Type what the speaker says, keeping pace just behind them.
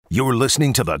You're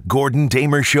listening to the Gordon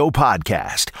Damer Show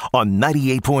podcast on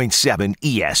 98.7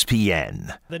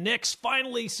 ESPN. The Knicks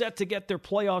finally set to get their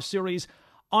playoff series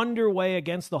underway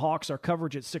against the Hawks. Our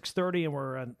coverage at 6:30, and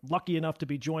we're lucky enough to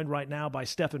be joined right now by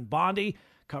Stefan Bondy,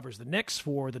 covers the Knicks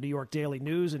for the New York Daily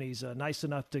News, and he's nice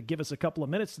enough to give us a couple of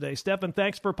minutes today. Stefan,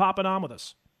 thanks for popping on with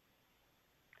us.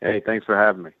 Hey, thanks for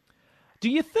having me. Do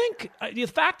you think the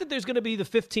fact that there's going to be the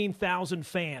 15,000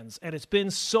 fans, and it's been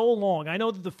so long, I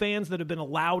know that the fans that have been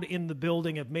allowed in the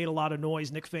building have made a lot of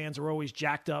noise. Knicks fans are always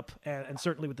jacked up, and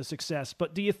certainly with the success.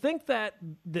 But do you think that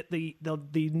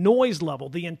the noise level,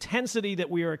 the intensity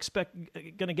that we are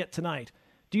going to get tonight,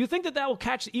 do you think that will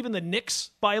catch even the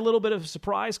Knicks by a little bit of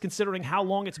surprise, considering how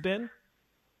long it's been?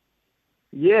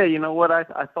 Yeah, you know what?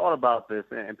 I thought about this,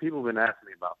 and people have been asking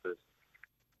me about this.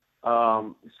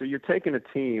 So you're taking a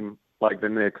team like the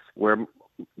Knicks, where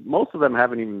most of them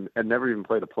had never even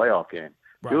played a playoff game.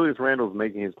 Right. Julius Randle's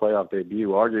making his playoff debut.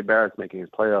 RJ Barrett's making his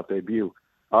playoff debut.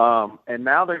 And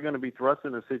now they're going to be thrust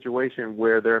in a situation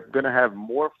where they're going to have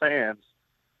more fans,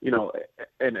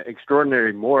 an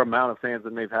extraordinary more amount of fans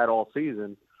than they've had all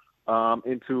season,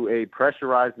 into a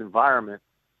pressurized environment.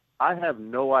 I have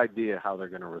no idea how they're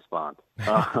going to respond,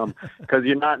 because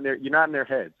you're not in their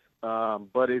heads.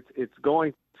 But it's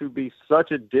going to be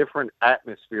such a different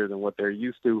atmosphere than what they're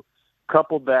used to.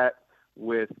 Couple that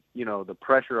with, the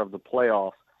pressure of the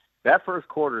playoffs. That first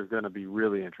quarter is going to be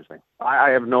really interesting. I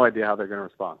have no idea how they're going to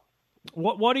respond.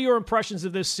 What are your impressions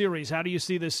of this series? How do you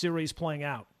see this series playing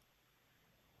out?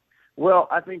 Well,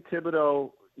 I think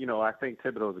Thibodeau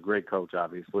is a great coach,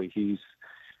 obviously. He's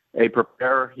a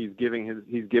preparer. He's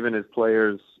given his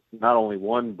players not only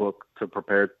one book to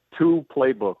prepare, two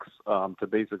playbooks to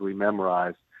basically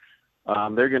memorize.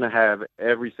 They're going to have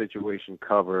every situation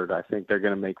covered. I think they're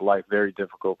going to make life very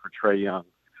difficult for Trae Young.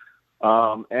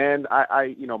 And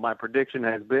my prediction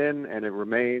has been, and it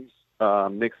remains,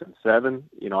 Knicks in 7.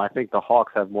 I think the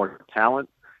Hawks have more talent,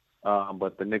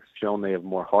 but the Knicks shown they have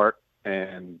more heart.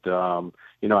 And,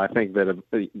 I think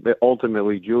that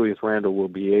ultimately Julius Randle will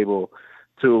be able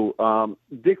to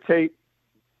dictate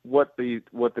what the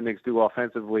Knicks do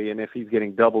offensively, and if he's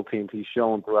getting double teamed, he's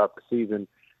shown throughout the season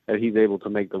that he's able to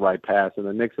make the right pass. And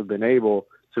the Knicks have been able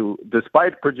to,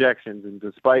 despite projections and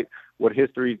despite what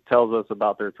history tells us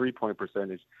about their three-point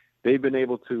percentage, they've been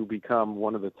able to become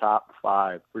one of the top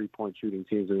 5 three-point shooting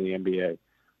teams in the NBA.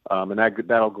 And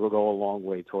that'll go a long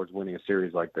way towards winning a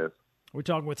series like this. We're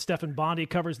talking with Stefan Bondy,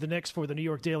 covers the Knicks for the New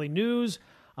York Daily News.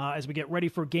 As we get ready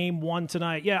for Game 1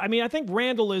 tonight. Yeah, I think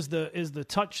Randle is the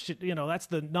touch. That's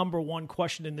the number one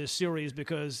question in this series,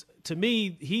 because to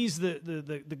me he's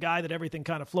the guy that everything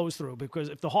kind of flows through. Because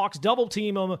if the Hawks double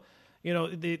team him,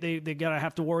 they gotta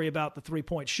have to worry about the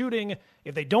 3-point shooting.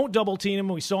 If they don't double team him,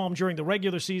 we saw him during the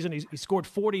regular season. He scored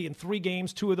 40 in 3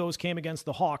 games. 2 of those came against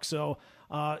the Hawks. So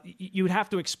you'd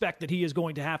have to expect that he is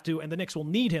going to have to, and the Knicks will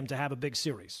need him to have a big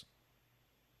series.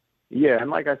 Yeah,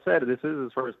 and like I said, this is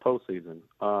his first postseason,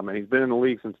 and he's been in the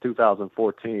league since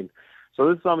 2014. So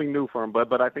this is something new for him,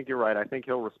 but I think you're right. I think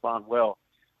he'll respond well.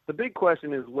 The big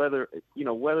question is whether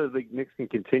the Knicks can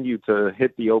continue to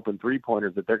hit the open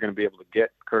three-pointers that they're going to be able to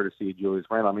get courtesy of Julius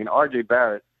Randle. RJ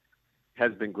Barrett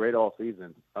has been great all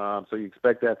season, so you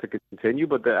expect that to continue.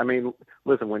 But,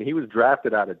 listen, when he was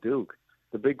drafted out of Duke,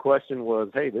 the big question was,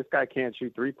 hey, this guy can't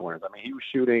shoot three-pointers. He was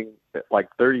shooting like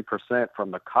 30%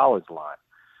 from the college line.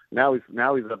 Now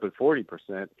he's up at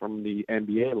 40% from the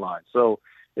NBA line. So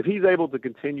if he's able to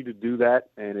continue to do that,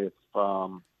 and if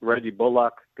Reggie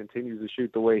Bullock continues to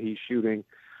shoot the way he's shooting,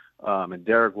 and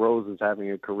Derrick Rose is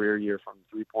having a career year from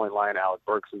the three-point line, Alec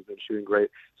Burks has been shooting great.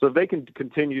 So if they can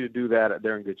continue to do that,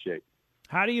 they're in good shape.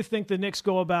 How do you think the Knicks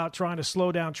go about trying to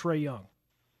slow down Trae Young?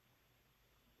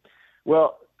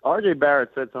 Well, RJ Barrett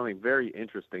said something very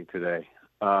interesting today.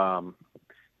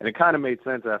 And it kind of made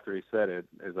sense after he said it,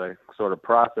 as I sort of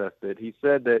processed it. He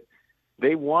said that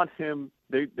they want him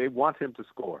they want him to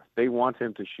score. They want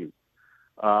him to shoot.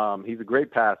 He's a great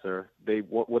passer.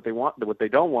 What they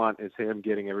don't want is him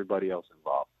getting everybody else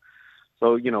involved.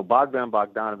 So, Bogdan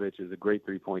Bogdanović is a great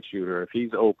three-point shooter. If he's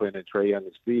open and Trae Young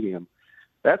is feeding him,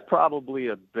 that's probably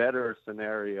a better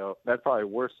scenario. That's probably a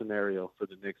worse scenario for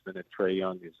the Knicks than if Trae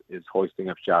Young is hoisting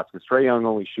up shots, because Trae Young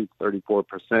only shoots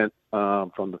 34%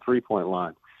 from the three-point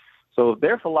line. So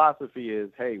their philosophy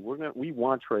is, hey, we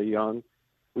want Trae Young.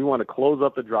 We want to close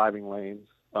up the driving lanes.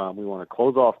 We want to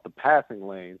close off the passing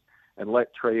lanes and let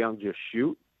Trae Young just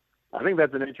shoot. I think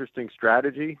that's an interesting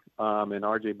strategy, and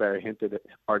RJ Barrett hinted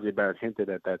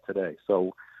at that today.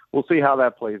 So we'll see how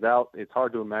that plays out. It's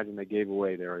hard to imagine they gave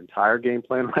away their entire game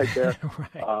plan right there.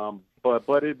 Right.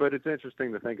 But it's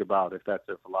interesting to think about if that's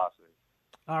their philosophy.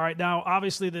 All right, now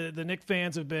obviously the Knicks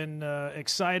fans have been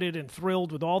excited and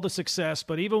thrilled with all the success,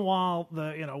 but even while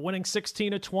winning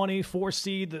 16 of 20, 4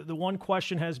 seed, the one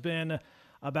question has been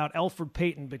about Elfrid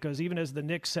Payton, because even as the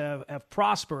Knicks have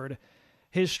prospered,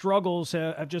 his struggles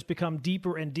have just become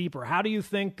deeper and deeper. How do you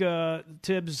think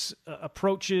Tibbs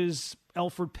approaches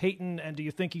Elfrid Payton, and do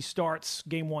you think he starts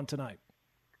game 1 tonight?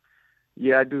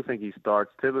 Yeah, I do think he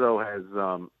starts. Thibodeau has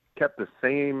kept the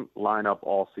same lineup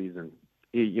all season.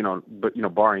 But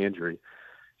barring injury,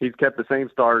 he's kept the same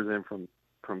starters in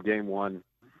from game 1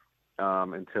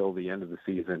 until the end of the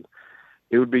season.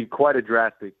 It would be quite a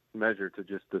drastic measure to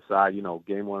just decide,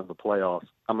 game 1 of the playoffs,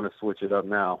 I'm going to switch it up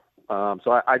now.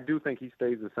 So I do think he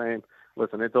stays the same.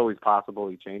 Listen, it's always possible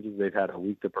he changes. They've had a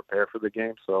week to prepare for the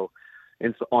game. So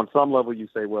on some level you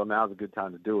say, well, now's a good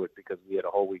time to do it because we had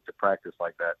a whole week to practice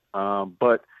like that.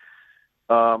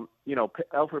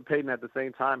 Elfrid Payton at the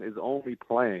same time is only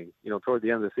playing, toward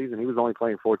the end of the season, he was only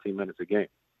playing 14 minutes a game.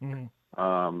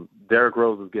 Mm-hmm. Derrick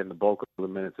Rose was getting the bulk of the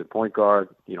minutes at point guard.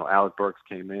 Alec Burks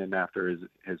came in after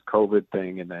his COVID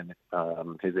thing, and then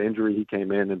his injury. He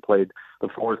came in and played the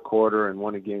fourth quarter and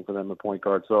won a game for them at point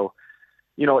guard. So,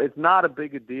 it's not a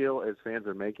big a deal as fans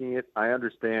are making it. I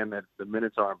understand that the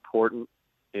minutes are important,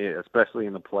 especially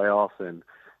in the playoffs, and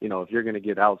if you're going to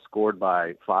get outscored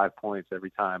by 5 points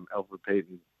every time Elfrid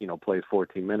Payton, plays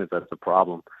 14 minutes, that's a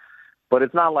problem. But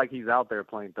it's not like he's out there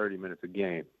playing 30 minutes a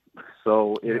game.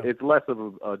 So it's less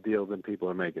of a deal than people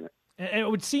are making it. And it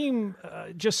would seem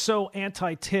just so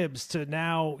anti-Tibbs to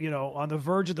now, on the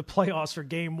verge of the playoffs for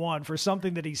game 1, for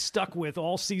something that he's stuck with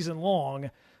all season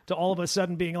long, to all of a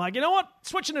sudden being like, you know what,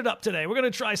 switching it up today. We're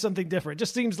going to try something different.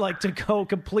 Just seems like to go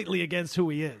completely against who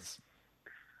he is.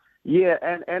 Yeah,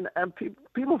 and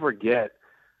people forget,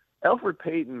 Elfrid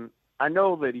Payton, I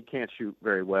know that he can't shoot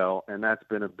very well, and that's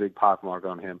been a big pockmark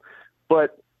on him.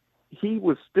 But he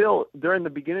was still, during the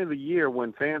beginning of the year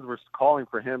when fans were calling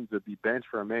for him to be benched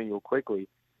for Emmanuel Quickly,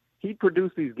 he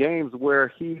produced these games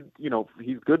where he's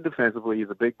good defensively, he's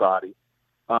a big body.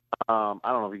 I don't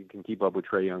know if he can keep up with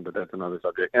Trae Young, but that's another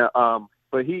subject.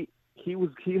 But he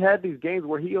had these games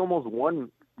where he almost won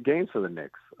games for the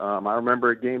Knicks. I remember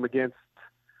a game against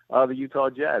the Utah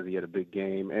Jazz. He had a big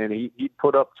game, and he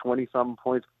put up 20-some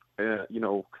points,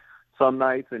 some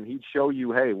nights, and he'd show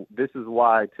you, hey, this is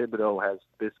why Thibodeau has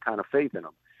this kind of faith in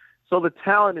him. So the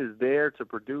talent is there to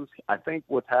produce. I think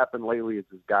what's happened lately is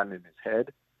it's gotten in his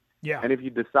head. Yeah. And if you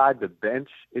decide to bench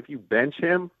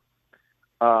him,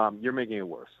 you're making it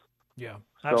worse. Yeah.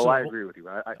 Absolutely. So I agree with you.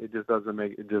 It just doesn't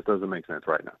make sense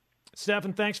right now.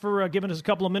 Stefan, thanks for giving us a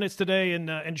couple of minutes today, and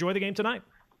enjoy the game tonight.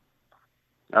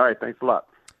 All right. Thanks a lot.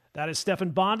 That is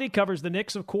Stefan Bondy, covers the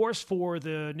Knicks, of course, for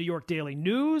the New York Daily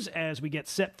News as we get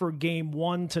set for Game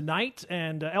 1 tonight.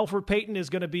 And Elfrid Payton is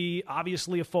going to be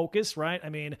obviously a focus, right? I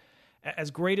mean, as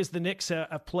great as the Knicks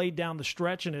have played down the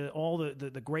stretch and all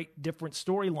the great different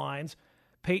storylines,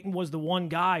 Payton was the one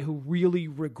guy who really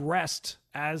regressed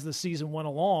as the season went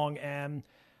along. And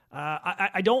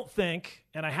I don't think,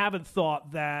 and I haven't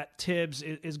thought, that Tibbs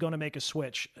is going to make a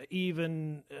switch,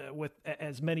 even with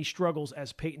as many struggles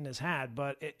as Payton has had.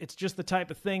 But it's just the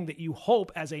type of thing that you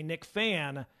hope as a Knicks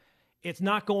fan, it's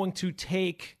not going to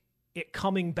take it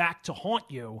coming back to haunt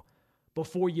you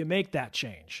before you make that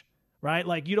change, right?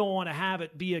 Like, you don't want to have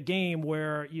it be a game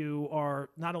where you are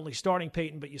not only starting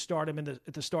Payton, but you start him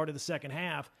at the start of the second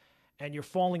half, and you're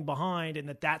falling behind, and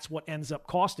that's what ends up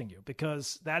costing you,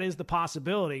 because that is the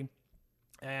possibility.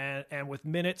 And with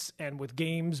minutes and with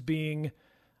games being,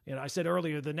 I said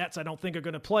earlier, the Nets I don't think are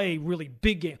going to play really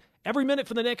big game. Every minute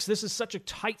for the Knicks, this is such a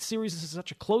tight series, this is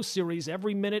such a close series.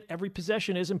 Every minute, every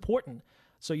possession is important.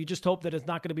 So you just hope that it's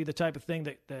not going to be the type of thing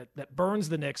that burns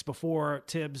the Knicks before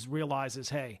Tibbs realizes,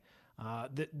 hey,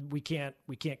 that we can't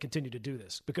continue to do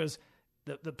this. Because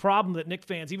the problem that Knicks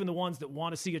fans, even the ones that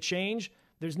want to see a change,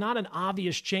 there's not an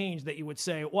obvious change that you would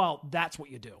say, well, that's what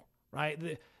you do,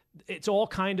 right? It's all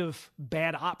kind of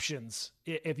bad options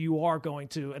if you are going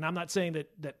to. And I'm not saying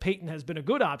that Payton has been a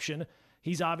good option.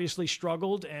 He's obviously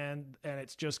struggled, and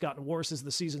it's just gotten worse as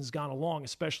the season's gone along,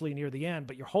 especially near the end.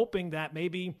 But you're hoping that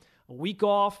maybe a week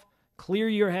off, clear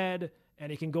your head,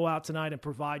 and he can go out tonight and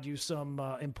provide you some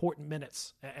important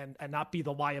minutes and not be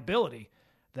the liability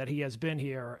that he has been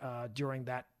here during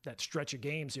that stretch of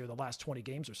games here, the last 20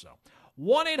 games or so.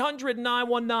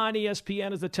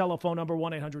 1-800-919-ESPN is the telephone number,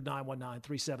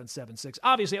 1-800-919-3776.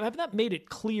 Obviously, I have not made it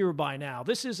clear by now.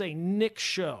 This is a Knicks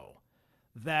show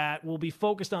that will be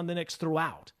focused on the Knicks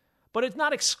throughout. But it's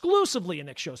not exclusively a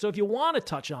Knicks show. So if you want to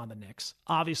touch on the Knicks,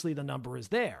 obviously the number is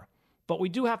there. But we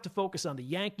do have to focus on the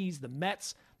Yankees, the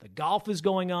Mets, the golf is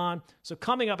going on. So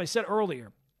coming up, I said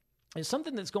earlier, there's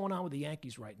something that's going on with the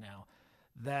Yankees right now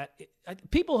that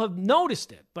people have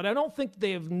noticed it, but I don't think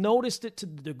they have noticed it to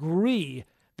the degree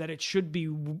that it should be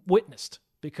witnessed,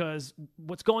 because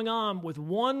what's going on with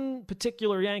one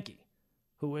particular Yankee,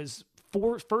 who is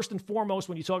first and foremost,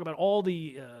 when you talk about all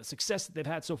the success that they've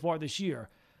had so far this year,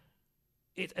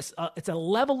 it's a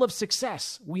level of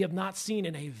success we have not seen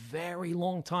in a very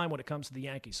long time when it comes to the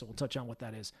Yankees. So we'll touch on what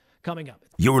that is coming up.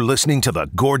 You're listening to the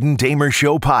Gordon Damer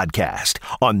Show podcast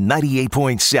on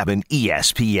 98.7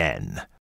 ESPN.